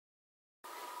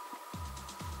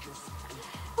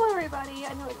Hello everybody,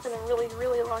 I know it's been a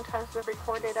really long time since I've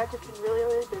recorded. I've just been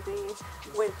really busy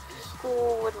with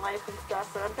school and life and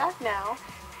stuff, but I'm back now,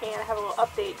 and I have a little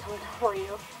update coming for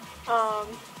you.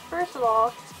 First of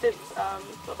all, since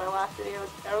my last video was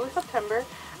early September,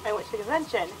 I went to a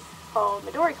convention called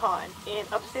MidoriCon in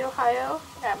upstate Ohio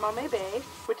at Maumee Bay,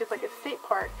 which is like a state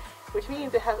park, which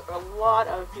means it has a lot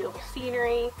of beautiful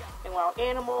scenery and wild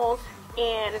animals,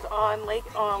 and it's on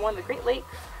one of the Great Lakes.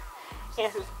 And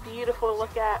it's just beautiful to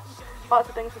look at, lots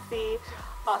of things to see,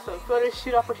 awesome photo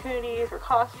shoot opportunities for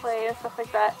cosplay and stuff like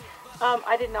that.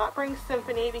 I did not bring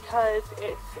Symphony because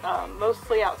it's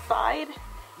mostly outside,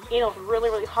 and it was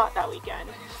really hot that weekend,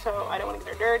 so I don't want to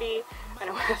get her dirty, I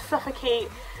don't want to suffocate,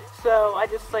 so I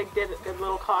just like did a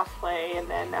little cosplay, and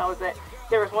then that was it.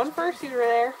 There was one fursuiter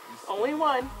there, only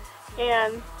one,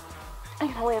 and I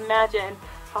can only imagine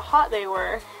how hot they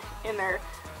were in their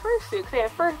fursuits. They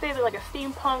had like a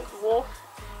steampunk wolf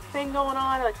thing going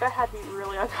on. Like, that had to be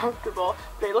really uncomfortable.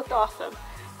 They looked awesome.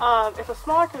 It's a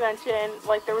smaller convention.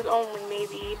 Like, there was only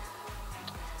maybe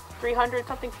 300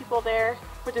 something people there,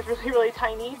 which is really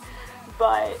tiny.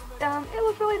 But it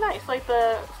was really nice. Like,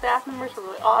 the staff members were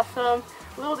really awesome.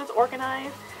 A little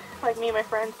disorganized. Like, me and my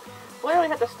friends literally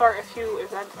had to start a few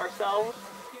events ourselves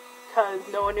because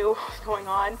no one knew what was going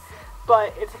on.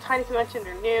 But it's a tiny convention,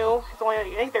 they're new. It's only, I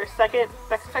think, their second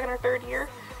or third year.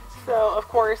 So, of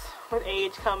course, with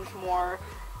age comes more,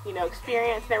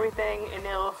 experience and everything, and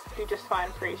they'll do just fine,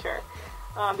 I'm pretty sure.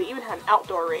 They even had an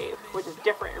outdoor rave, which is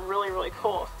different and really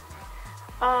cool.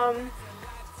 A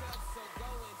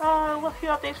few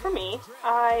updates for me.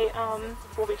 I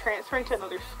will be transferring to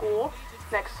another school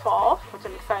next fall, which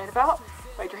I'm excited about.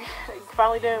 My dream,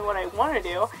 finally doing what I want to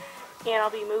do. And I'll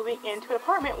be moving into an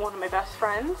apartment with one of my best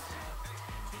friends.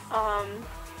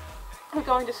 We're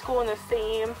going to school in the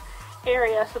same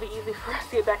area, so it'll be easy for us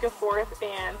to get back and forth,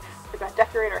 and we're going to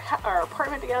decorate our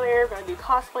apartment together, we're going to do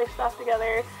cosplay stuff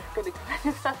together, we're going to do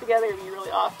convention stuff together. It'll be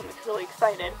really awesome. It's really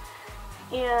excited.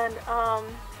 And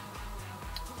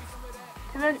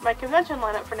my convention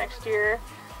lineup for next year,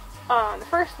 the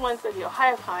first one's going to be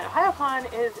OhioCon. OhioCon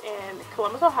is in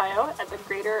Columbus, Ohio, at the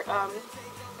Greater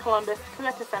Columbus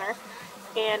Convention Center,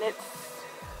 and it's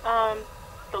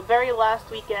the very last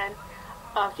weekend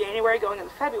of January going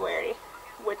into February,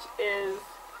 which is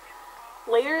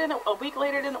a week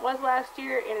later than it was last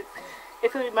year, and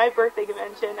it's going to be my birthday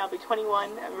convention. I'll be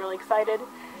 21. I'm really excited,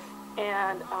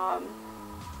 and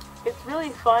it's really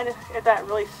fun at that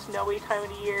really snowy time of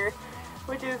the year,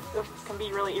 which can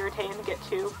be really irritating to get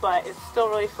to, but it's still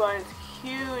really fun. It's a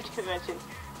huge convention,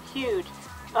 huge.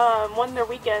 One of their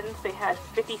weekends they had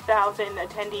 50,000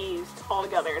 attendees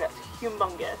altogether. That's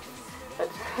humongous.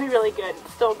 That's really good.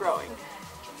 It's still growing.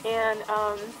 And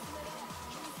I'll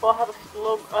have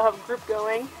a group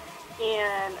going,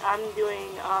 and I'm doing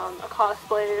a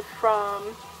cosplay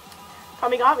from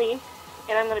Kamigami,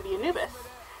 and I'm going to be Anubis.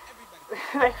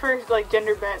 My first my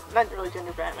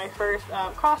first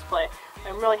cosplay.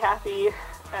 I'm really happy,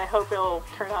 and I hope it'll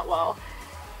turn out well.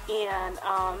 And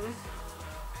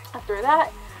after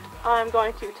that, I'm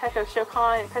going to Techo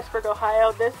Showcon in Pittsburgh,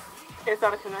 Ohio. This is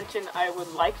not a convention I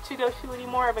would like to go to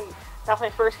anymore. That's my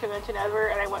first convention ever,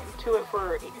 and I went to it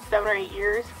for 7 or 8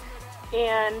 years,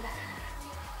 and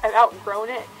I've outgrown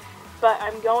it, but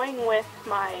I'm going with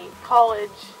my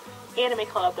college anime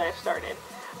club that I've started.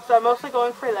 So I'm mostly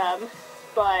going for them,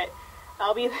 but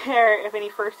I'll be there if any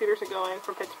fursuiters are going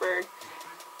from Pittsburgh.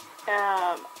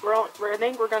 I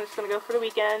think we're just going to go for the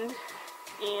weekend,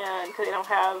 and because they don't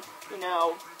have,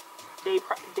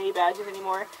 day badges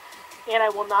anymore. And I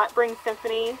will not bring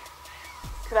Symphony,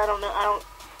 because I don't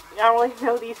really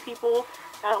know these people.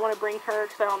 I don't want to bring her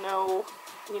because I don't know,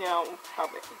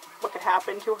 what could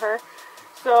happen to her.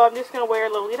 So I'm just going to wear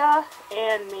Lolita,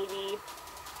 and maybe,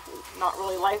 not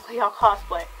really likely, I'll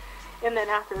cosplay. And then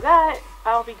after that,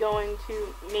 I'll be going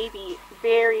to maybe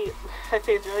I'd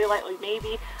say it's really likely,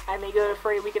 maybe, I may go to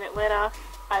Furry Week in Atlanta.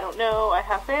 I don't know. I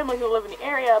have family who live in the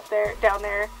area down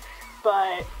there,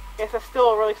 but it's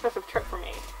still a really expensive trip for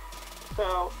me.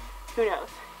 So, who knows.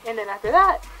 And then after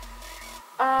that,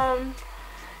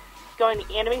 going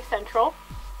to Anime Central,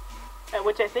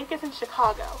 which I think is in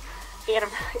Chicago. And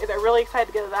I'm really excited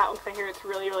to go to that one because I hear it's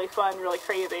really fun, really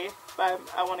crazy. But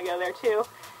I want to go there too.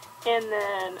 And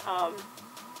then,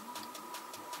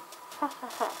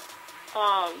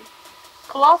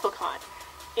 Colossal Con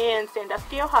in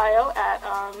Sandusky, Ohio at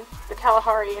the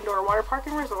Kalahari Indoor Water Park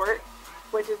and Resort,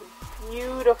 which is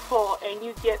beautiful, and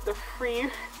you get the free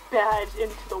badge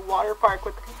into the water park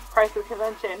with the price of the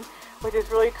convention, which is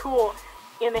really cool.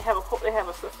 And they have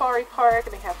a safari park,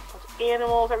 and they have a bunch of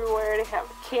animals everywhere. They have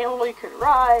a camel you can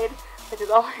ride, which is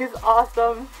always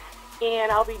awesome.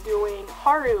 And I'll be doing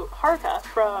Haruka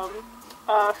from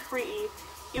Free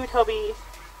Iwatobi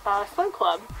Swim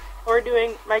Club.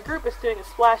 My group is doing a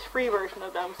splash-free version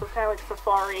of them, so it's kind of like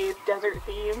safari, desert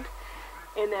themed.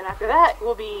 And then after that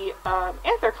will be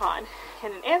Anthrocon.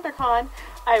 And in Anthrocon,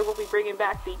 I will be bringing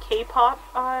back the K-pop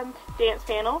dance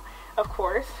panel, of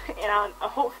course. And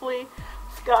hopefully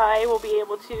Sky will be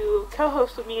able to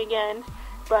co-host with me again,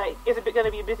 but it's going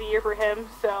to be a busy year for him,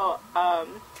 so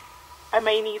I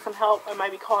may need some help. I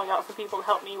might be calling out some people to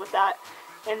help me with that.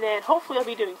 And then hopefully I'll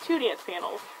be doing 2 dance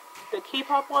panels. The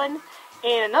K-pop one,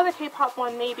 and another K-pop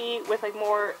one maybe with like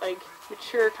more like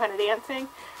mature kind of dancing.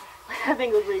 I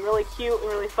think it would be really cute and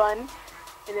really fun.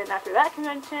 And then after that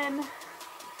convention,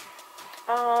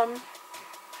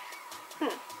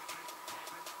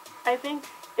 I think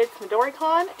it's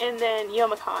MidoriCon and then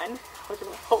Youmacon, which is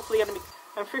hopefully going to be,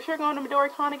 I'm for sure going to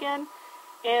MidoriCon again,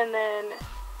 and then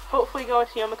hopefully going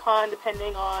to Youmacon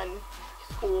depending on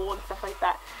school and stuff like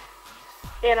that.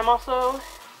 And I'm also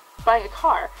buying a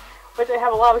car, which I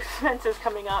have a lot of expenses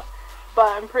coming up, but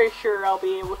I'm pretty sure I'll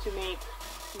be able to make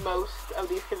most of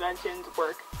these conventions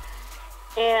work.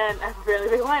 And I have a really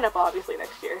big lineup obviously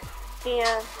next year.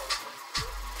 And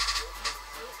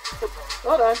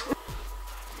hold on.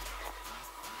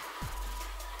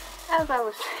 As I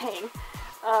was saying,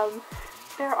 I'm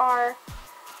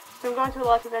going to a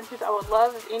lot of conventions. I would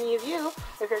love if any of you,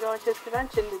 if you're going to this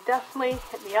convention, to definitely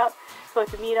hit me up so I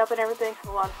can meet up and everything, have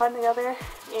a lot of fun together.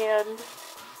 And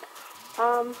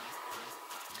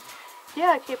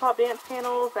yeah, K-pop dance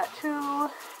panels, that too.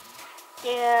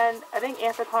 And I think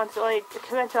Anthrocon's the only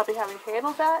convention I'll be having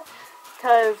panels at,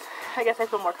 because I guess I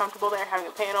feel more comfortable there having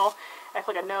a panel. I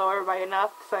feel like I know everybody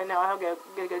enough, so I know I'll get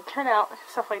a good turnout,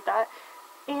 stuff like that.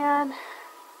 And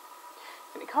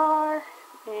in a car,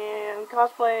 and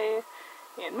cosplay,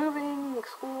 and moving, and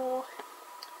school.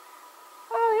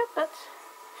 Oh, yep, that's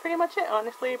pretty much it,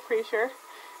 honestly, pretty sure.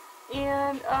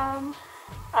 And I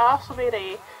also made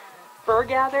a fur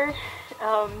gather.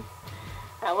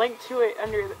 I linked to it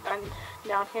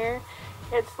down here.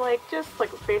 It's like just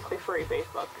like basically furry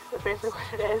Facebook. That's basically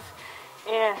what it is.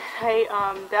 And I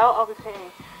doubt I'll be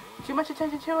paying too much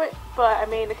attention to it, but I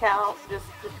made an account just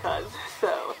because.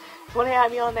 So if you want to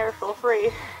add me on there, feel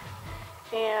free.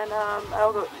 And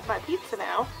I'll go eat my pizza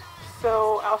now.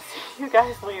 So I'll see you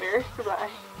guys later. Goodbye.